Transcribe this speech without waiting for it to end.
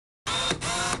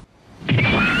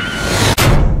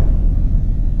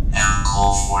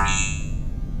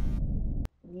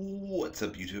What's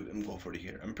up YouTube, Mkohl40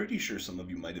 here. I'm pretty sure some of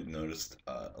you might have noticed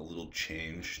a little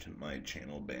change to my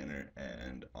channel banner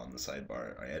and on the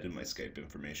sidebar. I added my Skype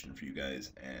information for you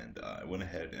guys and I went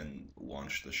ahead and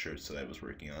launched the shirts that I was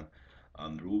working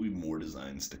on. There will be more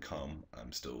designs to come.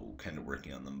 I'm still kind of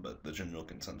working on them, but the general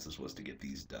consensus was to get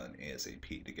these done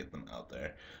ASAP to get them out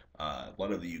there. A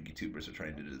lot of the YouTubers are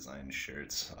trying to design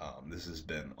shirts. This has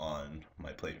been on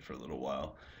my plate for a little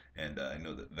while. And I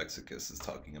know that Vexicus is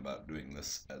talking about doing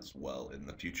this as well in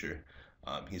the future.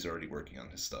 He's already working on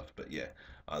his stuff, but yeah,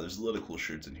 there's a lot of cool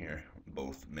shirts in here,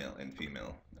 both male and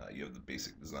female. You have the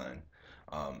basic design,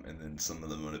 and then some of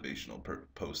the motivational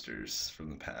posters from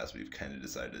the past we've kind of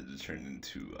decided to turn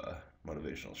into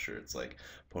motivational shirts, like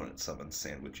opponent summons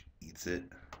sandwich eats it.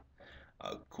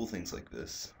 Cool things like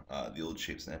this. The old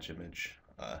shape snatch image.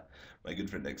 My good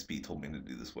friend XP told me to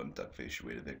do this one, duck face your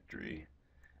way to victory.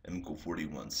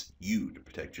 Mkohl40 wants you to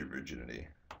protect your virginity.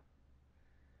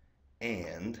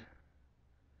 And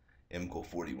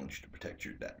Mkohl40 wants you to protect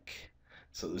your deck.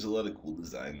 So there's a lot of cool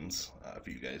designs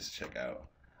for you guys to check out.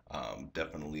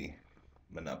 Definitely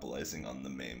monopolizing on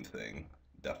the main thing.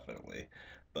 Definitely.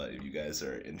 But if you guys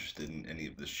are interested in any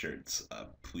of the shirts,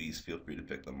 please feel free to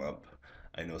pick them up.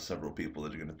 I know several people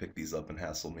that are going to pick these up and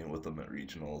hassle me with them at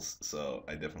regionals, so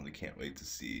I definitely can't wait to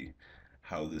see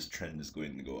how this trend is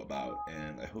going to go about,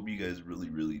 and I hope you guys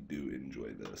really do enjoy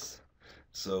this.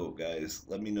 So guys,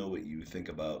 let me know what you think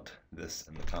about this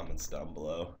in the comments down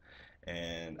below,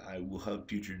 and I will have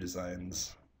future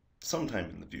designs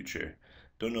sometime in the future.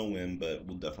 Don't know when, but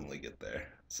we'll definitely get there.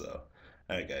 So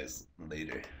alright guys,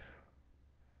 later.